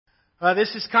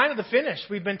This is kind of the finish.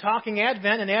 We've been talking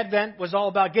Advent, and Advent was all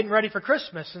about getting ready for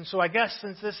Christmas. And so I guess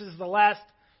since this is the last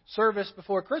service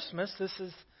before Christmas, this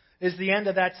is the end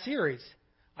of that series,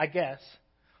 I guess.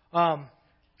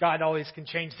 God always can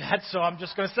change that, so I'm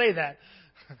just going to say that.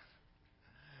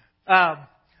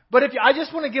 But I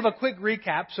just want to give a quick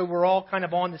recap so we're all kind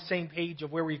of on the same page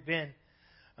of where we've been.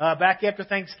 Back after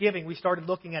Thanksgiving, we started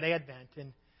looking at Advent.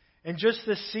 And just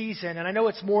this season, and I know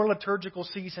it's more liturgical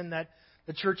season that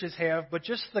the churches have, but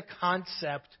just the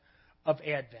concept of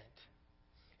Advent.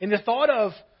 And the thought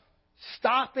of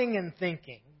stopping and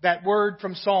thinking, that word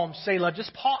from Psalm, Selah,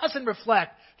 just pause and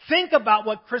reflect. Think about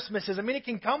what Christmas is. I mean, it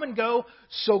can come and go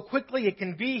so quickly. It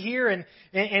can be here,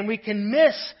 and we can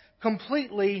miss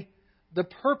completely the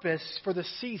purpose for the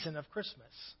season of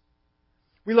Christmas.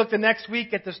 We looked the next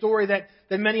week at the story that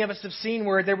many of us have seen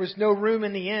where there was no room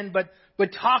in the inn, but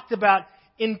talked about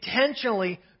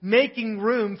intentionally making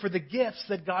room for the gifts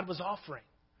that God was offering.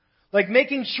 Like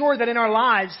making sure that in our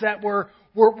lives that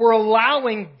we're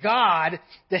allowing God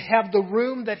to have the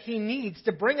room that He needs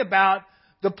to bring about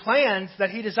the plans that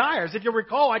He desires. If you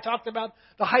recall, I talked about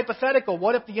the hypothetical.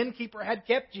 What if the innkeeper had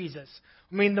kept Jesus?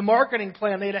 I mean, the marketing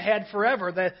plan they'd have had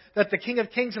forever, that the King of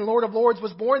Kings and Lord of Lords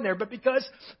was born there. But because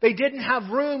they didn't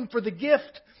have room for the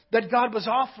gift that God was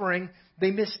offering, they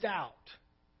missed out.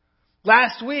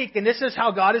 Last week, and this is how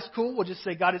God is cool, we'll just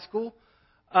say God is cool,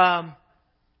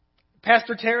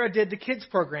 Pastor Tara did the kids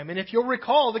program. And if you'll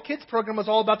recall, the kids program was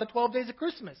all about the 12 days of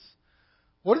Christmas.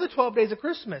 What are the 12 days of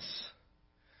Christmas?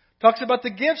 Talks about the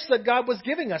gifts that God was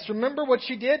giving us. Remember what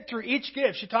she did through each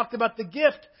gift. She talked about the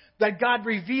gift that God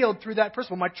revealed through that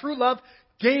person. My true love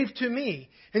gave to me.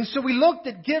 And so we looked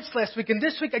at gifts last week. And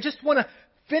this week I just want to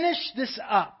finish this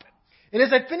up. And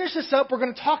as I finish this up, we're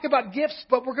going to talk about gifts,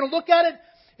 but we're going to look at it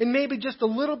in maybe just a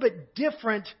little bit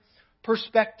different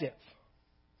perspective.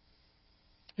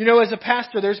 You know, as a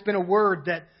pastor, there's been a word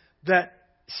that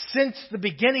since the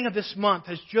beginning of this month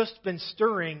has just been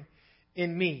stirring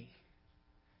in me.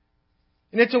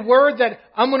 And it's a word that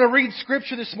I'm going to read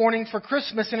Scripture this morning for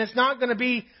Christmas, and it's not going to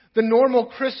be the normal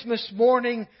Christmas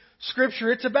morning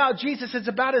Scripture. It's about Jesus. It's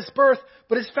about His birth,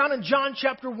 but it's found in John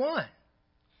chapter 1.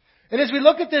 And as we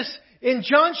look at this in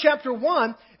John chapter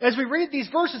 1, as we read these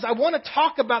verses, I want to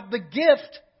talk about the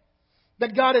gift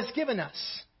that God has given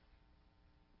us.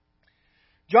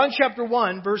 John chapter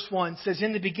 1, verse 1 says,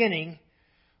 "In the beginning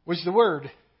was the Word,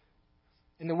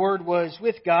 and the Word was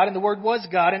with God, and the Word was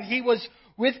God, and He was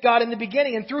with God in the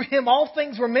beginning, and through Him all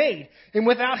things were made, and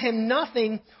without Him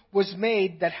nothing was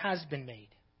made that has been made.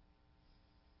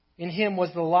 In Him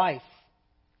was the life,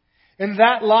 and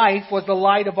that life was the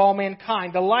light of all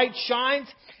mankind. The light shines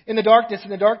in the darkness,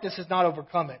 and the darkness has not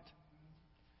overcome it.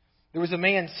 There was a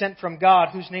man sent from God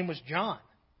whose name was John.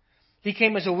 He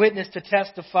came as a witness to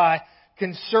testify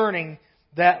concerning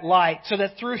that light, so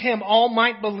that through him all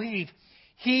might believe.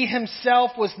 He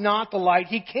himself was not the light.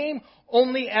 He came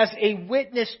only as a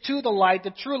witness to the light.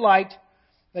 The true light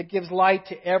that gives light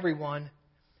to everyone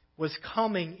was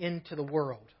coming into the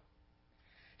world.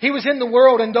 He was in the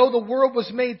world, and though the world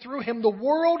was made through Him, the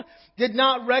world did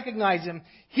not recognize Him.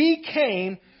 He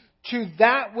came to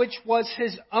that which was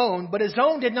His own, but His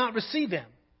own did not receive Him.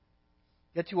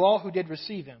 Yet to all who did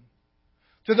receive Him,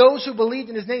 to those who believed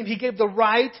in His name, He gave the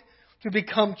right to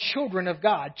become children of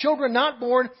God. Children not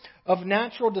born of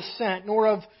natural descent, nor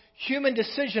of human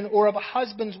decision or of a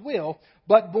husband's will,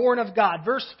 but born of God."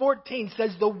 Verse 14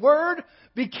 says, "The Word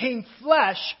became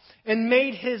flesh and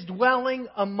made His dwelling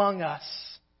among us.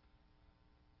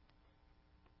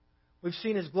 We've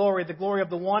seen His glory, the glory of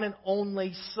the one and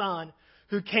only Son,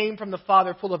 who came from the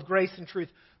Father, full of grace and truth."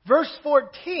 Verse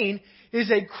 14 is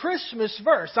a Christmas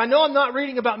verse. I know I'm not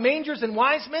reading about mangers and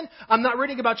wise men. I'm not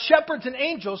reading about shepherds and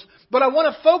angels. But I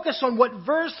want to focus on what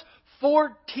verse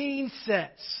 14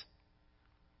 says.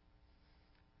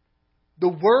 "The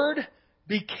Word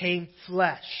became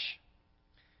flesh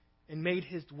and made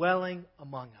His dwelling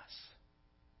among us."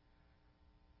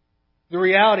 The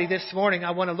reality this morning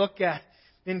I want to look at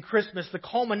in Christmas, the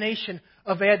culmination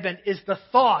of Advent, is the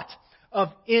thought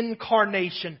of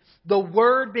incarnation. The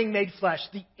Word being made flesh.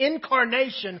 The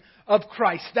incarnation of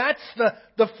Christ. That's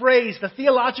the phrase, the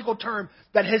theological term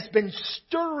that has been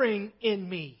stirring in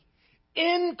me.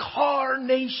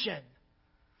 Incarnation.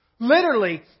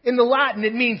 Literally, in the Latin,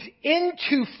 it means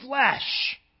into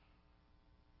flesh.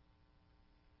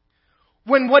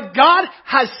 When what God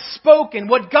has spoken,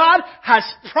 what God has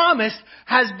promised,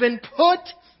 has been put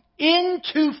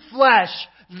into flesh.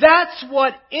 That's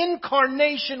what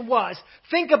incarnation was.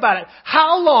 Think about it.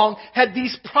 How long had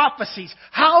these prophecies,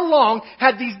 how long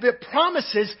had these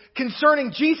promises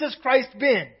concerning Jesus Christ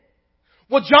been?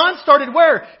 Well, John started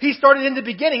where? He started in the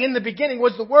beginning. In the beginning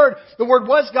was the Word. The Word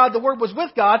was God. The Word was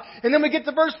with God. And then we get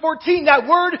to verse 14. That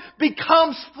Word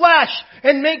becomes flesh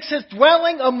and makes His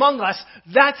dwelling among us.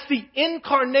 That's the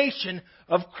incarnation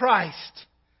of Christ.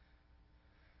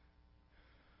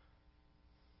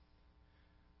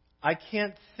 I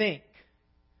can't think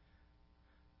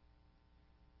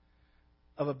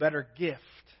of a better gift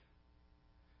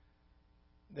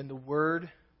than the Word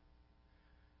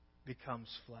becomes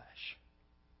flesh.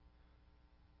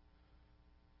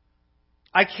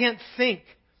 I can't think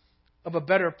of a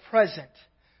better present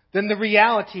than the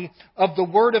reality of the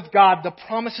Word of God, the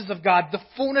promises of God, the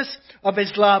fullness of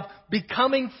His love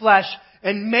becoming flesh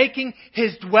and making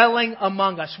His dwelling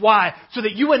among us. Why? So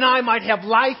that you and I might have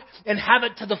life and have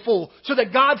it to the full. So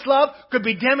that God's love could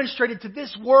be demonstrated to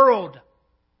this world.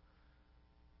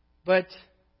 But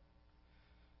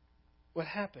what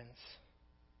happens?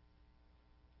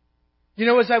 You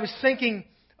know, as I was thinking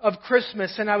of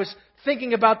Christmas and I was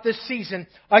thinking about this season,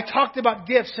 I talked about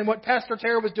gifts and what Pastor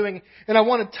Tara was doing, and I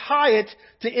want to tie it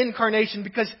to incarnation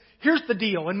because here's the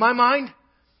deal. In my mind,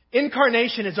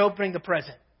 incarnation is opening the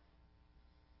present.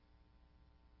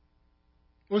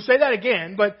 We'll say that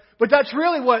again, but that's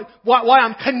really why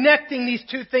I'm connecting these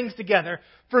two things together.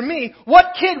 For me,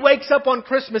 what kid wakes up on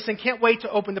Christmas and can't wait to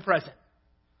open the present?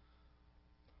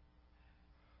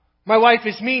 My wife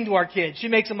is mean to our kids. She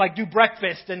makes them do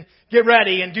breakfast and get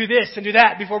ready and do this and do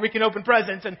that before we can open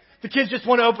presents. And the kids just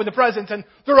want to open the presents and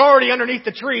they're already underneath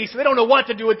the tree, so they don't know what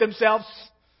to do with themselves.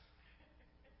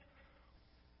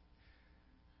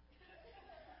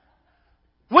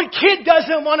 What kid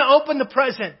doesn't want to open the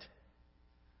present?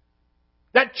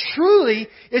 That truly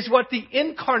is what the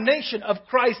incarnation of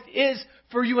Christ is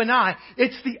for you and I.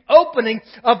 It's the opening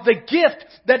of the gift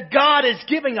that God is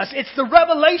giving us. It's the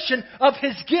revelation of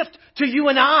His gift to you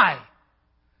and I.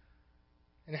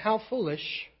 And how foolish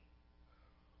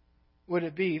would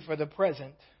it be for the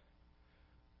present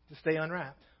to stay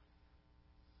unwrapped?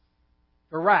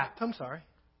 Or wrapped, I'm sorry.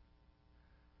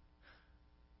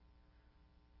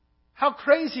 How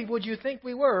crazy would you think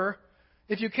we were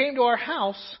if you came to our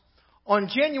house on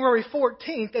January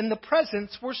 14th and the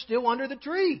presents were still under the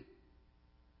tree?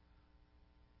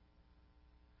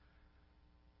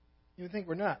 You would think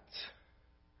we're nuts.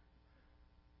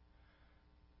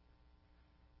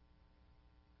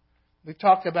 We've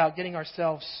talked about getting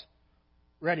ourselves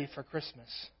ready for Christmas,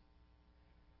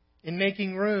 in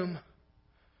making room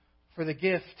for the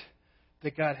gift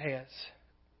that God has.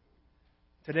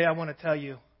 Today I want to tell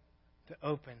you to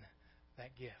open that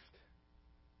gift.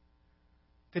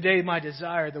 Today my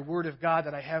desire, the Word of God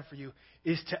that I have for you,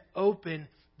 is to open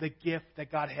the gift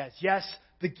that God has. Yes,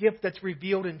 the gift that's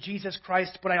revealed in Jesus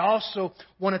Christ, but I also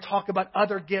want to talk about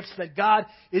other gifts that God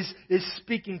is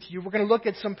speaking to you. We're going to look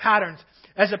at some patterns.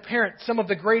 As a parent, some of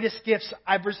the greatest gifts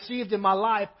I've received in my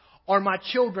life are my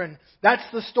children. That's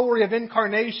the story of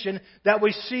incarnation that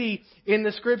we see in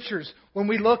the Scriptures. When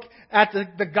we look at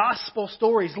the gospel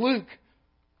stories, Luke.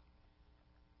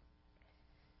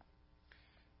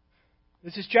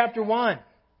 This is chapter 1.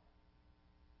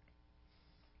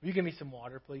 Will you give me some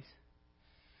water, please?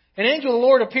 An angel of the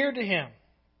Lord appeared to him,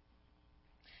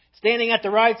 standing at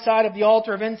the right side of the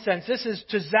altar of incense. This is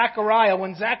to Zechariah.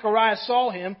 When Zechariah saw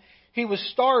him, he was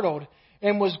startled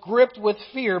and was gripped with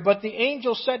fear. But the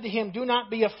angel said to him, "Do not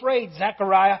be afraid,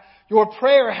 Zechariah. Your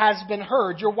prayer has been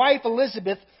heard. Your wife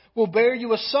Elizabeth will bear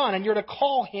you a son, and you're to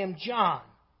call him John.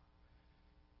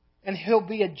 And he'll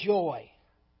be a joy,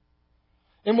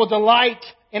 and will delight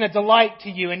in a delight to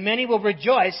you. And many will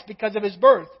rejoice because of his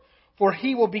birth, for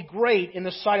he will be great in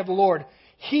the sight of the Lord.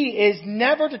 He is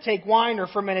never to take wine or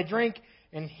fermented drink,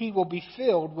 and he will be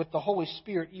filled with the Holy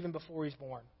Spirit even before he's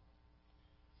born.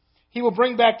 He will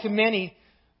bring back to many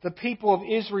the people of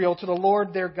Israel to the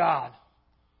Lord their God."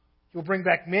 He will bring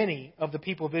back many of the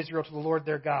people of Israel to the Lord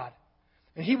their God.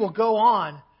 "And he will go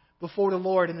on before the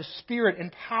Lord in the spirit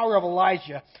and power of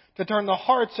Elijah, to turn the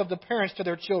hearts of the parents to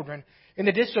their children, and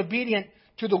the disobedient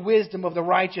to the wisdom of the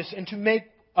righteous, and to make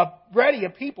ready a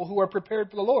people who are prepared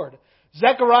for the Lord."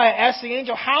 Zechariah asked the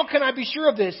angel, "How can I be sure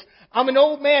of this? I'm an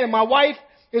old man, and my wife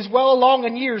is well along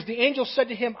in years." The angel said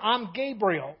to him, "I'm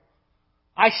Gabriel.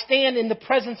 I stand in the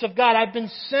presence of God. I've been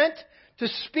sent to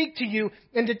speak to you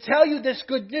and to tell you this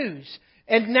good news.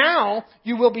 And now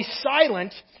you will be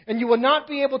silent, and you will not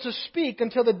be able to speak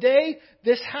until the day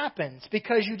this happens,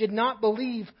 because you did not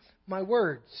believe my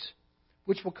words,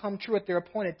 which will come true at their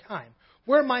appointed time."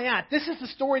 Where am I at? This is the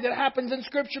story that happens in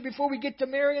Scripture before we get to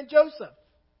Mary and Joseph.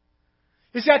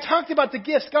 You see, I talked about the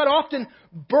gifts. God often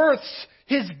births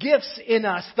His gifts in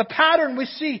us. The pattern we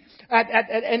see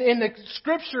in the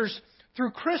Scriptures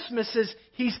through Christmas is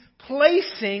He's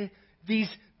placing these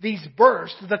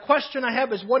births. The question I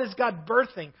have is, what is God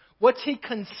birthing? What's He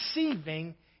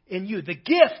conceiving in you? The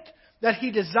gift that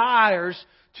He desires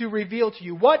to reveal to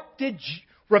you. What did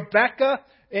Rebecca,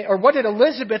 or what did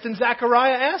Elizabeth and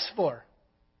Zechariah ask for?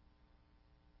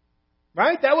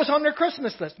 Right? That was on their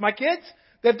Christmas list. My kids,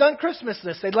 they've done Christmas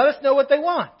lists. They let us know what they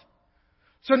want.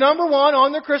 So number one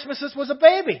on their Christmas list was a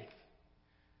baby.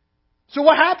 So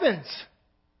what happens?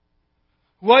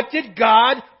 What did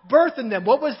God birth in them?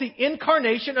 What was the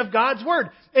incarnation of God's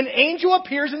Word? An angel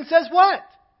appears and says what?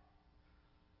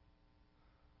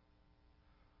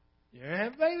 You're going to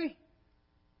have a baby.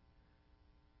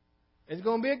 It's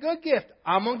going to be a good gift.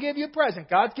 I'm going to give you a present.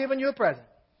 God's giving you a present.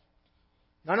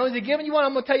 Not only is He giving you one,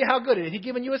 I'm going to tell you how good it is. He's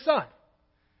giving you a son.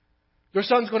 Your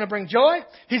son's going to bring joy.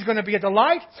 He's going to be a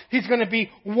delight. He's going to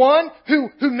be one who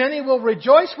many will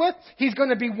rejoice with. He's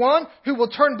going to be one who will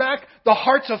turn back the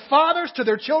hearts of fathers to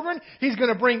their children. He's going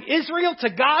to bring Israel to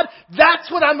God. That's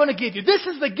what I'm going to give you. This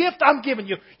is the gift I'm giving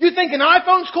you. You think an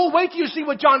iPhone's cool? Wait till you see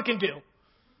what John can do.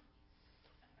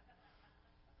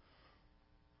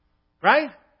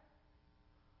 Right?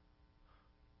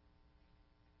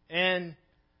 And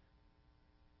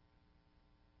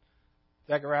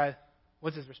Zechariah,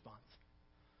 what's his response?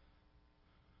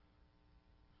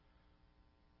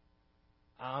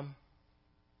 I'm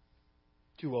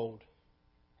too old.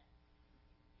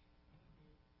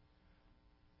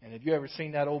 And have you ever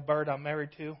seen that old bird I'm married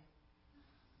to?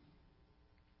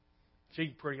 She's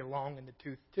pretty long in the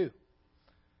tooth too.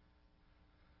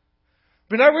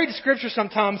 When I read the Scripture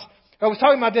sometimes, I was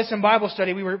talking about this in Bible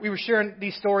study. We were sharing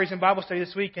these stories in Bible study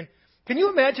this week. And can you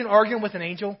imagine arguing with an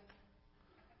angel?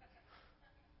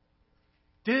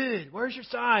 Dude, where's your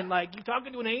sign? Like, you're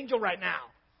talking to an angel right now.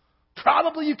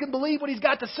 Probably you can believe what he's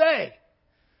got to say.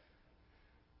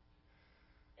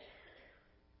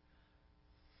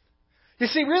 You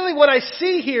see, really what I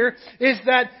see here is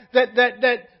that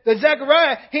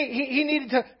Zechariah, he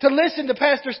needed to listen to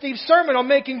Pastor Steve's sermon on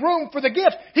making room for the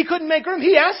gift. He couldn't make room.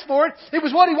 He asked for it. It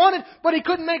was what he wanted, but he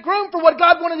couldn't make room for what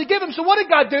God wanted to give him. So what did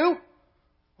God do?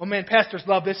 Oh man, pastors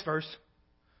love this verse.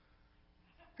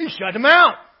 He shut him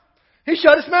out. He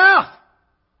shut his mouth.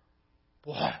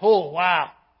 Boy, oh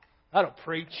wow. That'll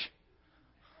preach.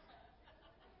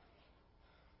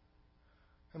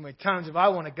 How many times have I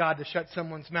wanted God to shut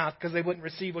someone's mouth because they wouldn't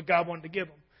receive what God wanted to give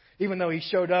them, even though He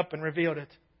showed up and revealed it?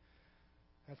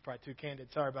 That's probably too candid.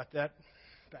 Sorry about that.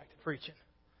 Back to preaching.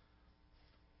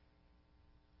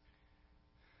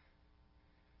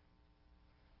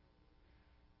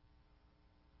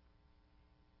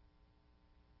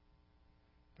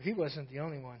 But he wasn't the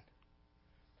only one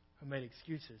who made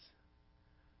excuses.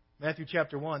 Matthew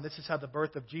chapter 1, this is how the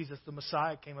birth of Jesus, the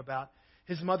Messiah, came about.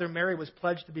 His mother Mary was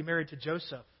pledged to be married to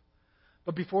Joseph.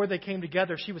 But before they came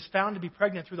together, she was found to be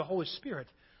pregnant through the Holy Spirit.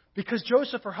 Because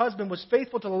Joseph, her husband, was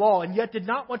faithful to the law and yet did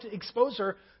not want to expose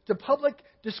her to public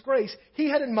disgrace, he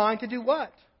had in mind to do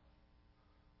what?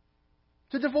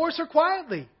 To divorce her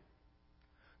quietly.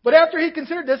 But after he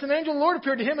considered this, an angel of the Lord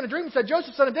appeared to him in a dream and said,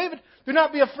 Joseph, son of David, do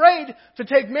not be afraid to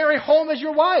take Mary home as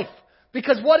your wife.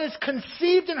 Because what is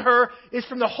conceived in her is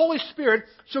from the Holy Spirit.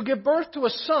 She'll give birth to a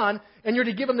son, and you're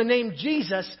to give him the name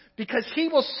Jesus, because he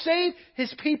will save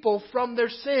his people from their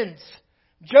sins.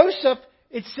 Joseph,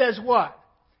 it says what?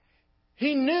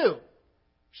 He knew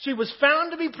she was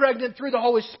found to be pregnant through the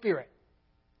Holy Spirit.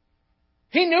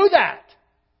 He knew that.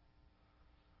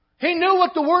 He knew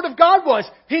what the Word of God was.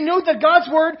 He knew that God's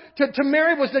Word to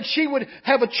Mary was that she would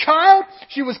have a child.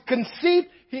 She was conceived.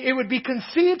 It would be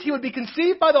conceived. He would be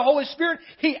conceived by the Holy Spirit.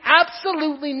 He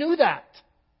absolutely knew that.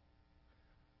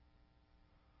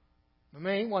 But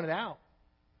man, he wanted out.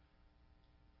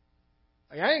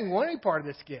 Like, I didn't want any part of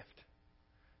this gift.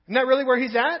 Isn't that really where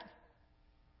he's at?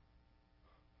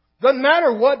 Doesn't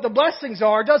matter what the blessings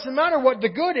are. Doesn't matter what the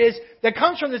good is that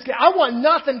comes from this gift. I want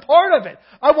nothing part of it.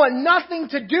 I want nothing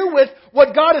to do with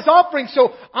what God is offering.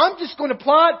 So I'm just going to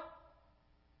plot.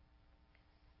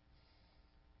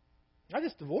 I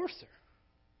just divorced her.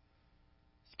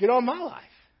 Let's get on my life.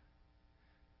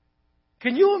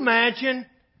 Can you imagine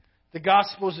the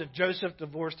Gospels if Joseph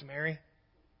divorced Mary?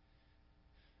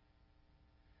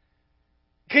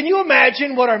 Can you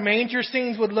imagine what our manger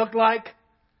scenes would look like?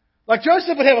 Like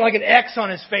Joseph would have like an X on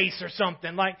his face or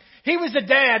something. Like he was the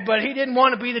dad, but he didn't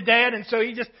want to be the dad, and so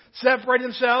he just separated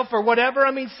himself or whatever.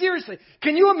 I mean, seriously,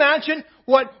 can you imagine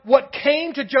what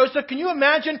came to Joseph? Can you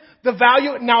imagine the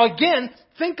value? Now again,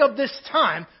 think of this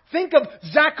time. Think of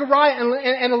Zechariah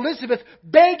and Elizabeth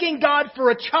begging God for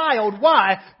a child.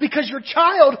 Why? Because your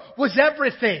child was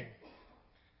everything.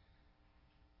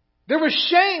 There was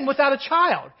shame without a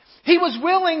child. He was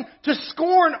willing to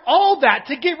scorn all that,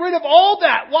 to get rid of all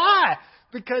that. Why?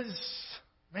 Because,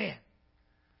 man,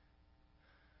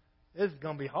 this is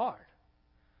going to be hard.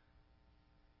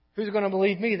 Who's going to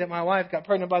believe me that my wife got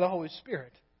pregnant by the Holy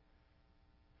Spirit?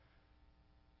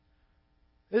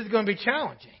 This is going to be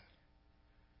challenging.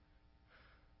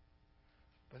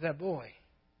 But that boy,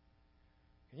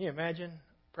 can you imagine?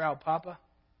 Proud papa.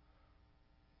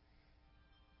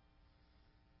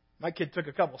 My kid took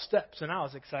a couple steps and I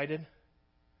was excited.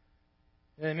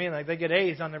 You know what I mean? Like they get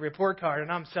A's on the report card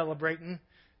and I'm celebrating.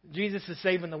 Jesus is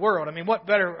saving the world. I mean, what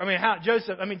better? I mean, how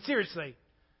Joseph? I mean, seriously.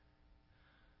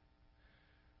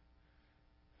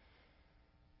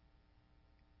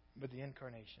 But the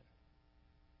incarnation.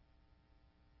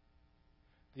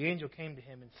 The angel came to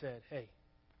him and said, hey,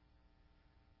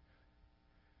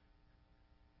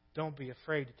 don't be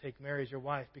afraid to take Mary as your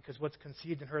wife, because what's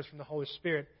conceived in her is from the Holy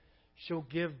Spirit. She'll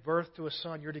give birth to a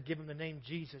son. You're to give him the name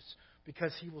Jesus,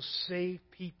 because he will save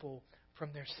people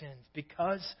from their sins.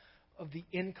 Because of the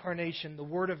incarnation, the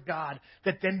Word of God,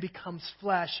 that then becomes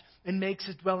flesh and makes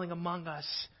his dwelling among us,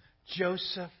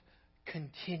 Joseph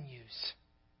continues.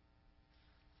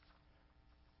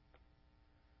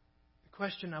 The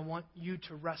question I want you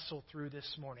to wrestle through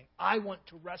this morning, I want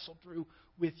to wrestle through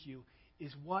with you,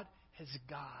 is what has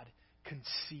God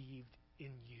conceived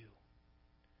in you?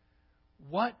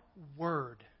 What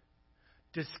word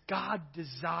does God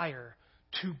desire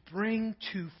to bring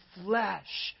to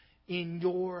flesh in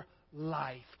your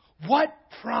life? What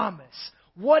promise,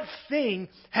 what thing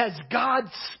has God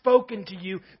spoken to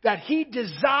you that He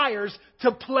desires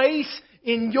to place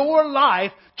in your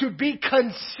life to be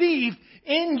conceived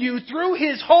in you through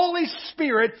His Holy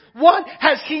Spirit? What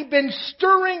has He been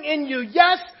stirring in you?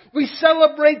 Yes, we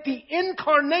celebrate the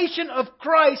incarnation of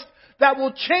Christ that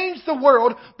will change the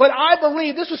world, but I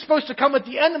believe this was supposed to come at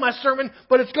the end of my sermon,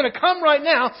 but it's going to come right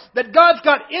now, that God's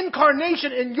got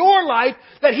incarnation in your life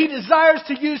that He desires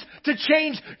to use to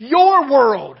change your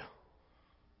world.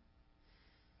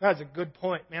 That's a good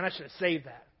point, man. I should have saved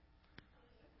that.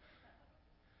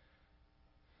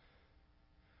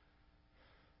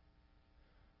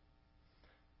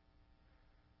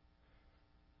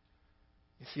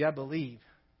 You see, I believe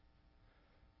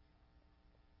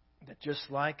that just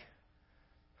like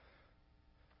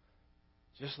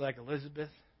Elizabeth,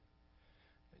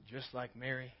 just like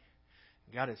Mary,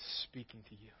 God is speaking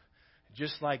to you.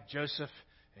 Just like Joseph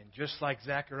and just like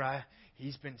Zechariah,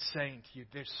 He's been saying to you,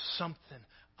 there's something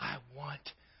I want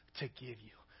to give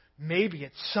you. Maybe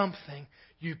it's something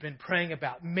you've been praying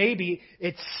about. Maybe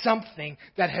it's something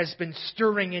that has been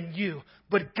stirring in you.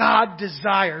 But God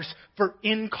desires for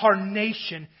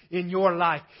incarnation in your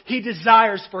life. He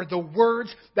desires for the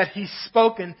words that He's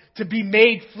spoken to be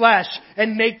made flesh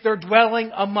and make their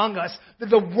dwelling among us.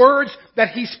 The words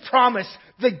that He's promised,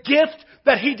 the gift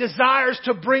that He desires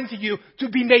to bring to you to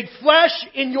be made flesh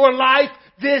in your life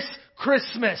this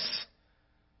Christmas.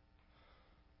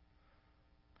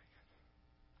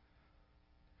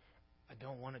 I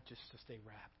don't want it just to stay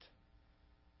wrapped.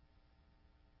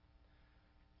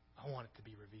 I want it to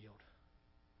be revealed.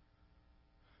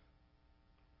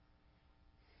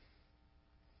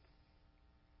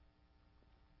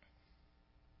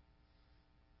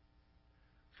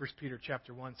 First Peter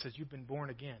chapter 1 says, you've been born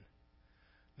again,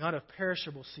 not of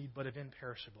perishable seed, but of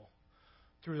imperishable,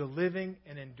 through the living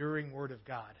and enduring Word of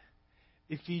God.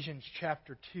 Ephesians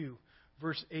chapter 2,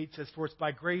 verse 8 says, for it's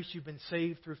by grace you've been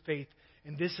saved through faith,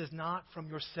 and this is not from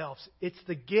yourselves. It's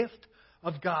the gift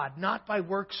of God, not by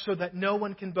works, so that no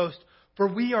one can boast. For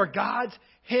we are God's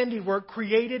handiwork,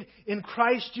 created in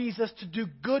Christ Jesus to do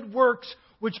good works,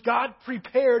 which God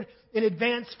prepared in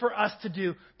advance for us to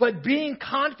do. But being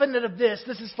confident of this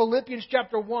is Philippians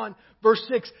chapter 1, verse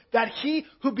 6, that He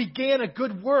who began a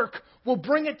good work will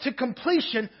bring it to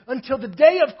completion until the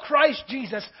day of Christ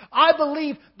Jesus. I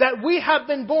believe that we have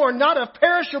been born not of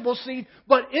perishable seed,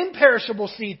 but imperishable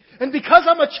seed. And because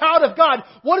I'm a child of God,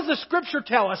 what does the Scripture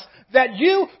tell us? That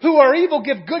you who are evil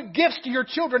give good gifts to your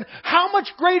children. How much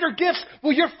greater gifts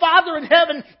will your Father in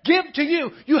heaven give to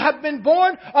you? You have been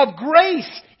born of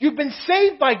grace. You've been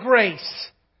saved by grace.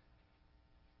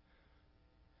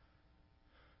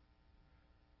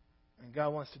 And God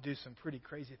wants to do some pretty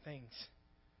crazy things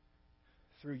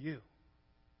through you.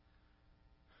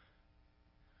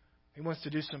 He wants to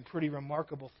do some pretty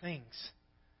remarkable things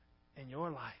in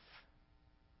your life.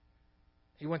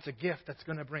 He wants a gift that's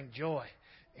going to bring joy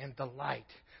and delight,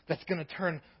 that's going to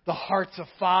turn the hearts of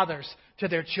fathers to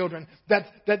their children,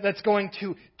 that's going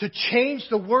to change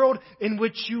the world in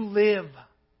which you live.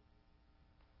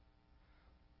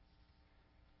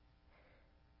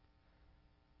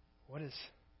 What has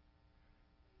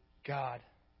God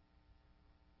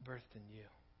birthed in you?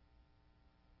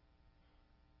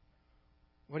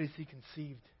 What has He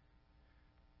conceived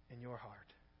in your heart?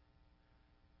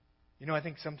 You know, I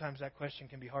think sometimes that question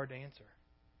can be hard to answer.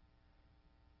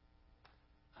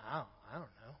 I don't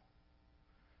know.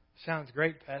 Sounds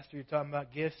great, Pastor. You're talking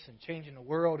about gifts and changing the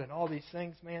world and all these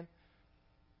things, man.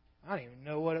 I don't even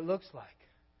know what it looks like.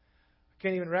 I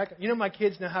can't even recognize. You know, my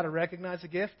kids know how to recognize a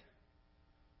gift.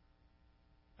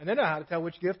 And they know how to tell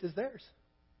which gift is theirs.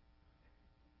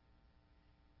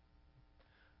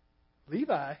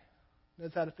 Levi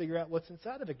knows how to figure out what's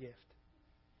inside of a gift.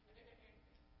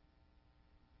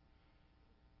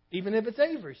 Even if it's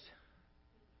Avery's.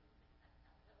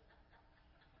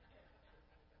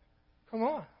 Come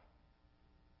on.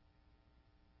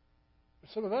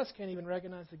 Some of us can't even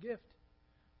recognize the gift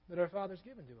that our Father's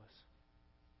given to us.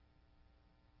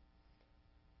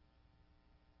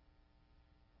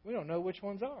 We don't know which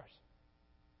one's ours.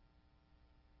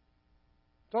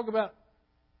 Talk about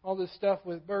all this stuff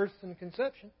with birth and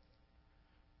conception.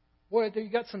 Boy, you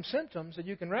got some symptoms that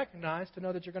you can recognize to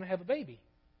know that you're going to have a baby.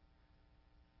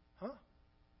 Huh?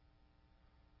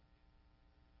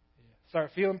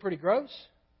 Start feeling pretty gross.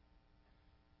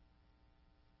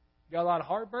 Got a lot of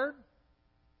heartburn.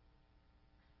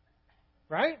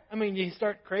 Right? I mean, you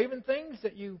start craving things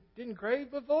that you didn't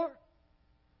crave before.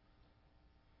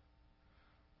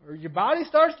 Or your body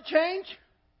starts to change.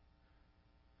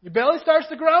 Your belly starts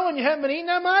to grow and you haven't been eating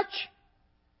that much.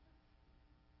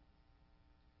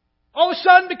 All of a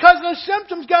sudden, because of those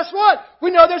symptoms, guess what?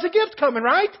 We know there's a gift coming,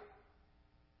 right?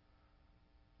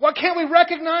 Why can't we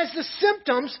recognize the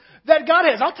symptoms that God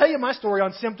has? I'll tell you my story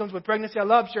on symptoms with pregnancy. I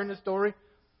love sharing this story.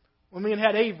 When we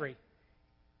had Avery,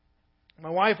 my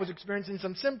wife was experiencing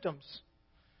some symptoms.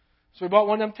 So we bought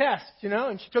one of them tests,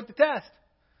 and she took the test.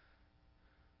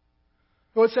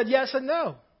 Well, it said yes and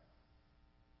no.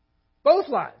 Both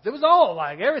lines. It was all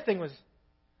like, everything was.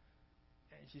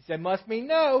 And she said, must mean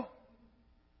no.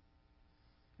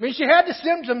 I mean, she had the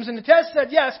symptoms and the test said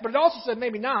yes, but it also said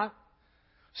maybe not.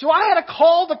 So I had to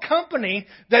call the company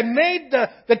that made the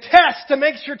test to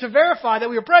make sure to verify that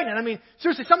we were pregnant. I mean,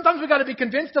 seriously, sometimes we've got to be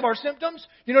convinced of our symptoms.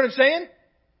 You know what I'm saying?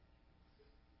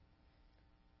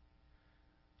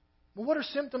 Well, what are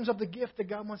symptoms of the gift that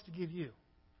God wants to give you?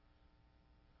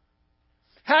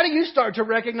 How do you start to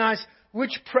recognize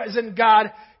which present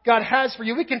God has for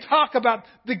you? We can talk about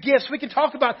the gifts. We can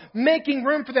talk about making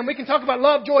room for them. We can talk about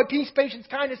love, joy, peace, patience,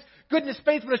 kindness, goodness,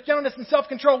 faithfulness, gentleness, and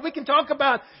self-control. We can talk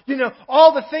about,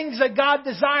 all the things that God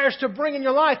desires to bring in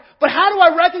your life. But how do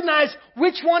I recognize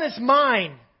which one is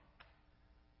mine?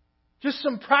 Just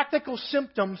some practical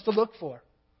symptoms to look for.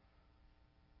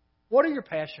 What are your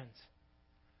passions?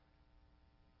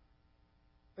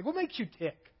 Like, what makes you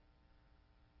tick?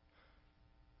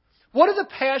 What are the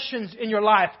passions in your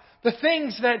life? The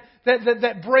things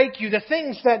that break you, the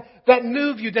things that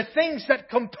move you, the things that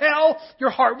compel your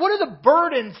heart. What are the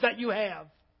burdens that you have?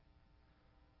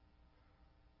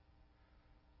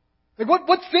 Like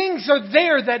what things are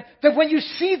there that when you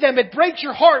see them, it breaks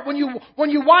your heart? When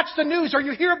you watch the news or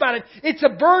you hear about it, it's a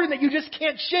burden that you just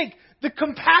can't shake. The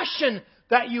compassion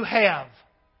that you have.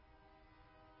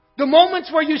 The moments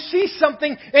where you see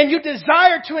something and you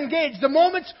desire to engage. The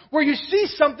moments where you see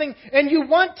something and you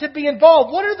want to be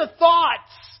involved. What are the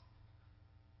thoughts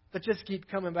that just keep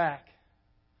coming back?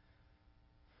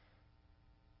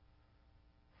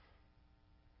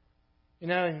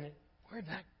 And where'd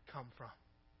that come from?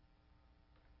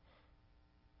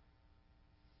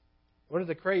 What are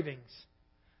the cravings?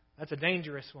 That's a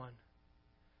dangerous one.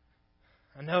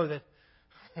 I know that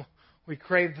we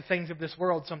crave the things of this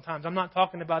world sometimes. I'm not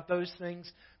talking about those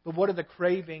things, but what are the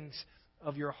cravings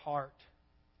of your heart?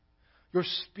 Your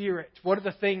spirit. What are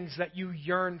the things that you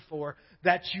yearn for,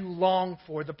 that you long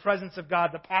for? The presence of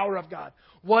God, the power of God.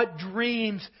 What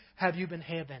dreams have you been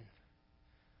having?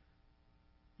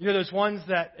 Those ones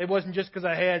that it wasn't just because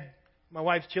I had my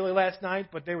wife's chili last night,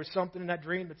 but there was something in that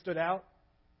dream that stood out.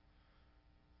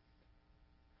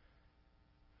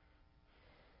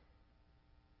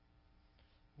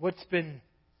 What's been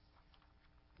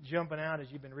jumping out as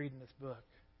you've been reading this book?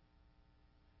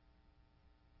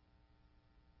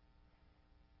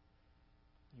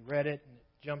 You read it and it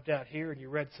jumped out here, and you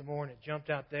read some more and it jumped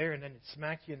out there, and then it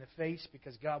smacked you in the face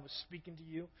because God was speaking to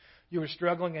you. You were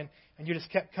struggling and you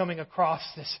just kept coming across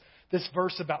this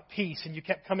verse about peace, and you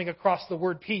kept coming across the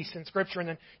word peace in Scripture, and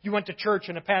then you went to church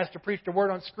and a pastor preached a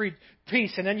word on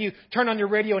peace, and then you turned on your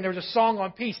radio and there was a song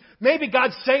on peace. Maybe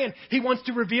God's saying He wants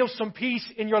to reveal some peace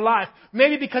in your life.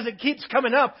 Maybe because it keeps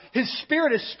coming up, His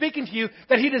Spirit is speaking to you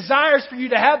that He desires for you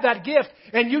to have that gift,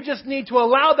 and you just need to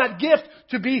allow that gift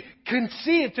to be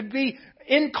conceived, to be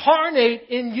incarnate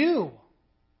in you.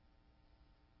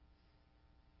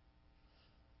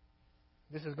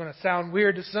 This is going to sound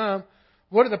weird to some.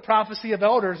 What are the prophecy of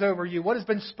elders over you? What has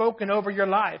been spoken over your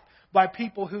life by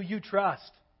people who you trust?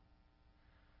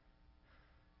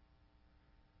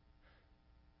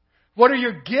 What are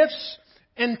your gifts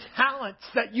and talents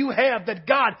that you have that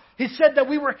God has said that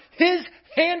we were His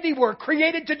handiwork,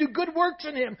 created to do good works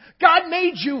in Him? God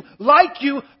made you like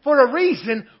you for a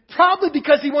reason, probably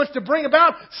because He wants to bring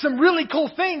about some really cool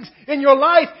things in your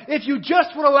life if you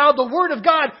just would allow the Word of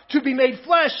God to be made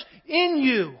flesh in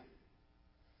you.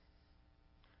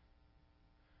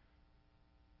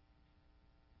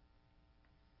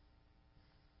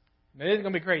 It isn't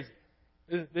going to be crazy.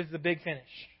 This is the big finish.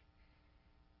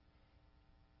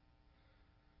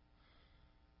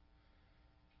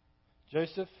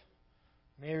 Joseph,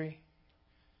 Mary,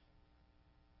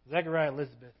 Zechariah,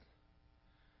 Elizabeth.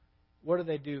 What do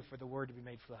they do for the Word to be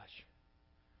made flesh?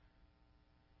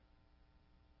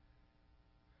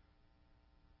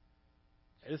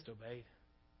 They just obeyed.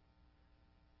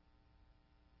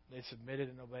 They submitted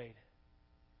and obeyed.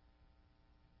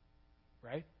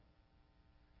 Right?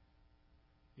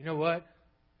 You know what?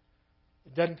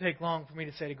 It doesn't take long for me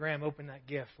to say to Graham, open that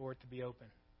gift for it to be open.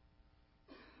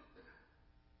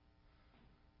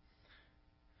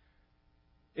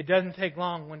 It doesn't take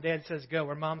long when Dad says go,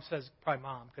 or Mom says, probably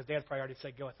Mom, because Dad's probably already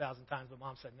said go 1,000 times, but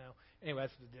Mom said no. Anyway,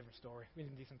 that's a different story. We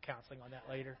can do some counseling on that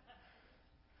later.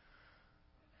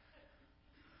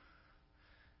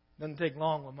 It doesn't take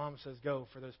long when Mom says go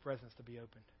for those presents to be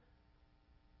opened.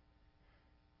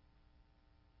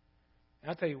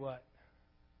 And I'll tell you what.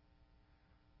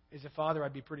 As a father,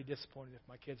 I'd be pretty disappointed if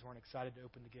my kids weren't excited to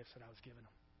open the gifts that I was giving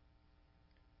them.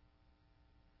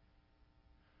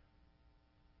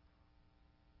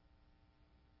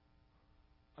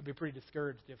 I'd be pretty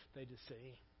discouraged if they just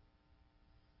say,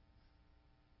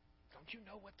 don't you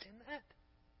know what's in that?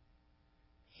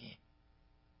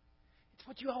 It's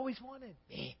what you always wanted.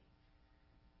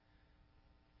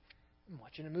 I'm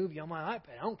watching a movie on my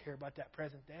iPad. I don't care about that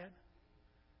present, Dad.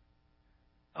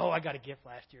 Oh, I got a gift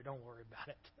last year. Don't worry about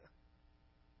it.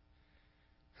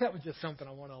 That was just something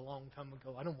I wanted a long time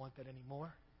ago. I don't want that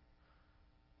anymore.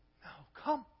 No,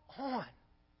 come on.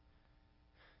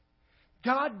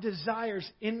 God desires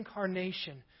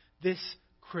incarnation this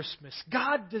Christmas.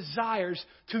 God desires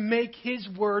to make His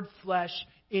Word flesh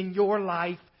in your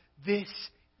life this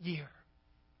year.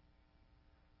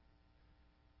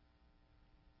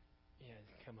 Yeah,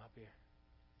 come up here.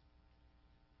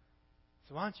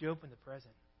 So why don't you open the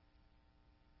present?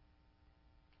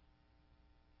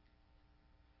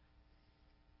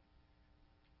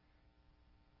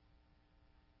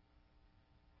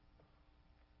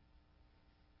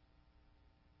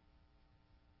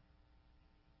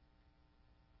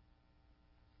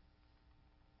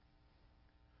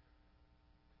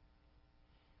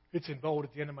 It's in bold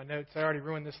at the end of my notes. I already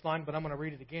ruined this line, but I'm going to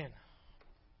read it again.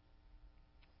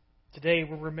 Today,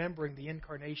 we're remembering the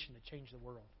incarnation that changed the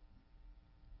world.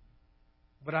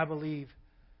 But I believe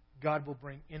God will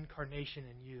bring incarnation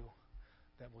in you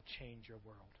that will change your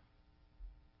world.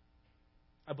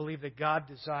 I believe that God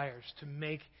desires to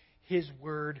make His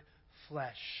Word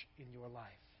flesh in your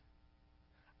life.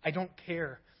 I don't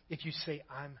care if you say,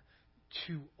 I'm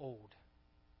too old.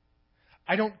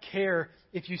 I don't care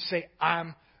if you say,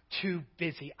 I'm too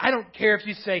busy. I don't care if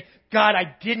you say, God,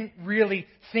 I didn't really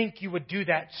think you would do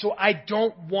that, so I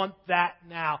don't want that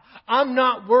now. I'm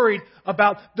not worried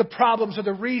about the problems or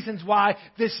the reasons why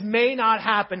this may not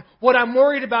happen. What I'm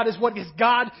worried about is what has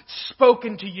God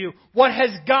spoken to you? What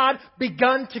has God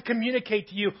begun to communicate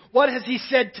to you? What has He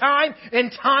said time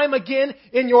and time again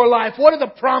in your life? What are the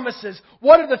promises?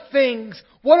 What are the things?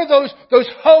 What are those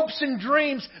hopes and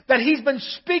dreams that He's been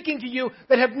speaking to you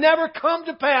that have never come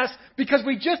to pass because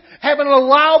we just haven't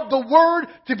allowed the Word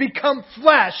to become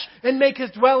flesh and make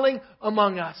His dwelling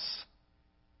among us?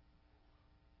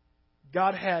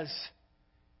 God has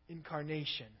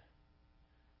incarnation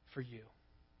for you.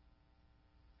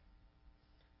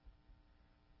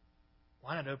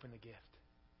 Why not open the gift?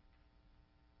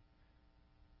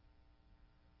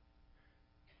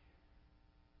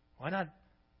 Why not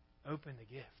open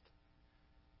the gift?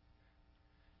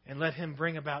 And let Him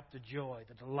bring about the joy,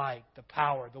 the delight, the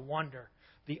power, the wonder,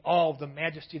 the awe, the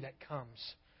majesty that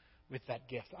comes with that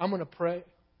gift. I'm going to pray.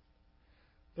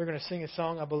 They're going to sing a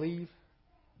song, I believe.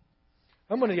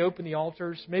 I'm going to open the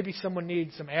altars. Maybe someone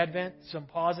needs some Advent, some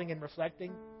pausing and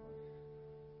reflecting.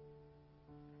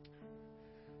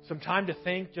 Some time to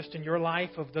think just in your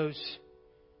life of those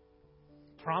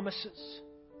promises,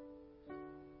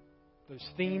 those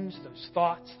themes, those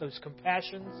thoughts, those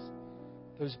compassions,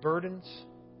 those burdens,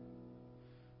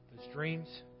 those dreams.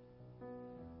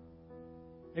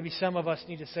 Maybe some of us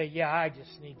need to say, yeah, I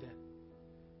just need to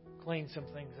clean some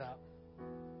things up.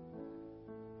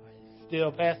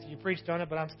 Still, Pastor, you preached on it,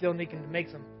 but I'm still needing to make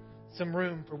some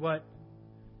room for what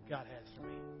God has for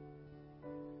me.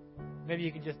 Maybe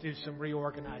you can just do some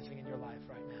reorganizing in your life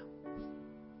right now.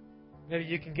 Maybe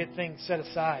you can get things set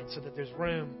aside so that there's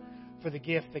room for the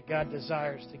gift that God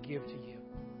desires to give to you.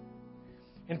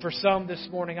 And for some this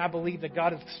morning, I believe that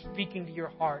God is speaking to your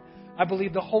heart. I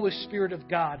believe the Holy Spirit of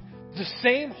God, the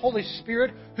same Holy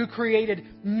Spirit who created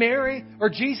Mary or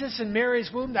Jesus in Mary's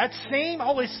womb, that same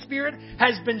Holy Spirit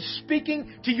has been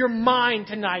speaking to your mind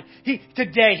tonight.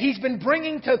 Today, He's been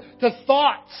bringing to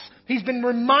thoughts. He's been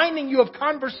reminding you of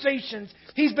conversations.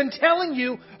 He's been telling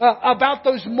you about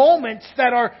those moments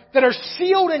that are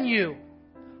sealed in you,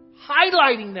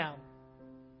 highlighting them.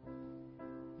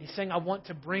 He's saying, I want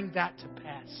to bring that to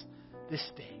pass this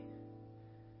day.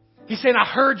 He's saying, I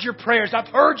heard your prayers. I've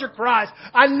heard your cries.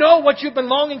 I know what you've been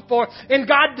longing for. And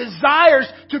God desires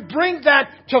to bring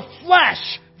that to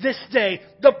flesh this day.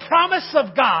 The promise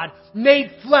of God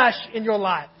made flesh in your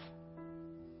life.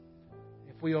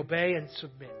 If we obey and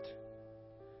submit.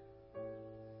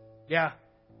 Yeah.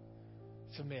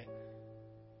 Submit.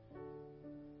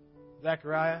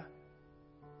 Zechariah,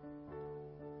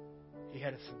 he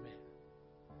had to submit.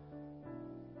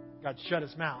 God shut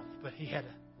his mouth, but he had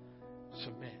to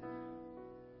submit.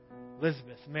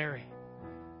 Elizabeth, Mary,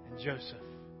 and Joseph,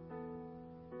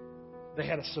 they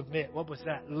had to submit. What was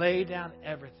that? Lay down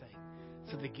everything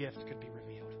so the gift could be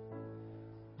revealed.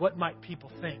 What might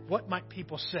people think? What might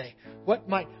people say?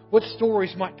 What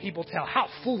stories might people tell? How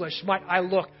foolish might I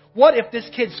look? What if this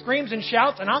kid screams and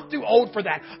shouts and I'm too old for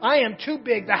that? I am too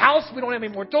big. The house, we don't have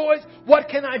any more toys. What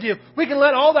can I do? We can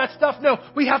let all that stuff know.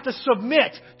 We have to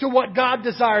submit to what God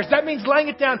desires. That means laying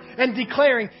it down and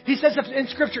declaring. He says in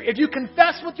Scripture, if you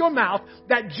confess with your mouth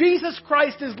that Jesus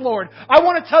Christ is Lord, I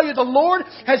want to tell you the Lord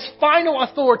has final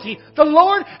authority. The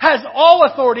Lord has all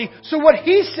authority. So what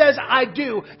He says, I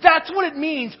do. That's what it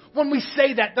means when we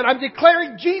say that I'm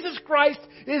declaring Jesus Christ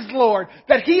is Lord,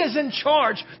 that He is in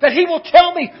charge, that He will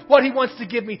tell me what He wants to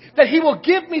give me, that He will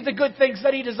give me the good things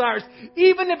that He desires,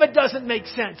 even if it doesn't make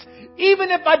sense. Even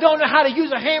if I don't know how to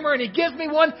use a hammer and He gives me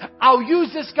one, I'll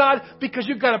use this, God, because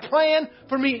You've got a plan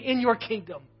for me in Your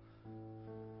kingdom.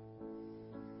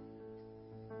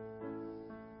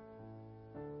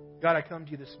 God, I come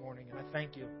to You this morning and I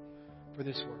thank You for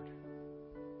this word.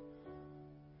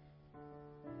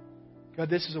 God,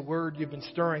 this is a word You've been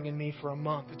stirring in me for a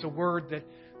month. It's a word that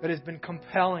has been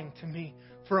compelling to me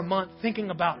for a month, thinking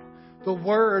about the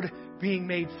Word being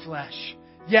made flesh.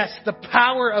 Yes, the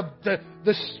power of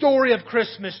the story of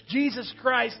Christmas, Jesus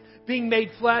Christ being made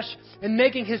flesh and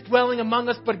making His dwelling among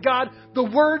us. But God, the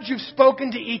words You've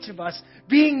spoken to each of us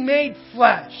being made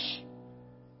flesh.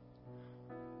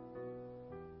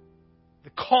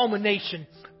 The culmination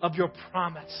of Your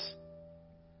promise.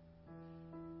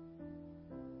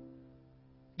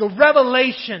 The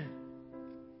revelation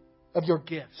of Your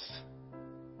gifts.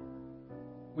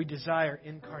 We desire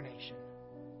incarnation.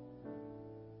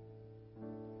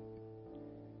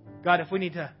 God, if we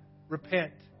need to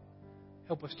repent,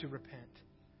 help us to repent.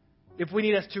 If we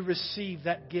need us to receive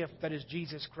that gift that is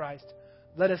Jesus Christ,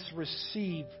 let us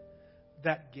receive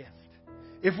that gift.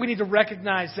 If we need to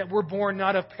recognize that we're born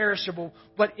not of perishable,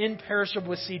 but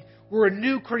imperishable seed, we're a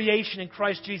new creation in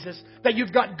Christ Jesus, that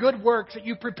You've got good works that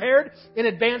You prepared in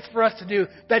advance for us to do,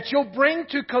 that You'll bring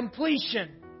to completion.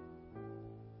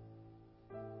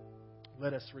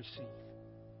 Let us receive.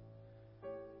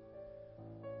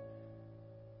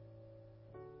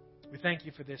 We thank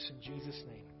You for this in Jesus'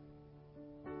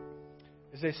 name.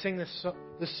 As they sing this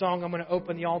song, I'm going to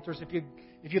open the altars.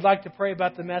 If you'd like to pray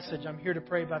about the message, I'm here to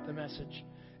pray about the message.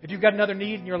 If you've got another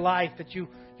need in your life that you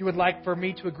would like for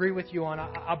me to agree with you on,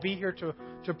 I'll be here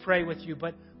to pray with you.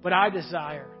 But I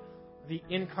desire the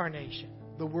incarnation,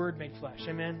 the Word made flesh.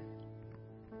 Amen.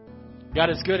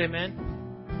 God is good. Amen.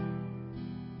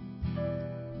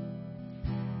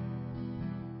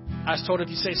 I was told if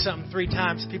you say something 3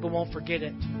 times, people won't forget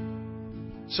it.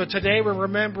 So today we're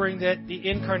remembering that the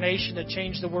incarnation that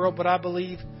changed the world, but I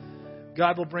believe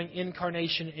God will bring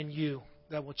incarnation in you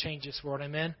that will change this world.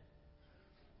 Amen.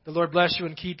 The Lord bless you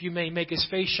and keep you. May He make His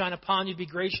face shine upon you, be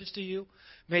gracious to you.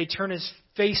 May He turn His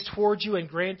face towards you and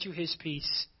grant you His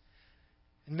peace.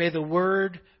 And may the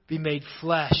Word be made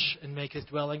flesh and make His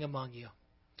dwelling among you.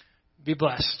 Be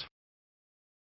blessed.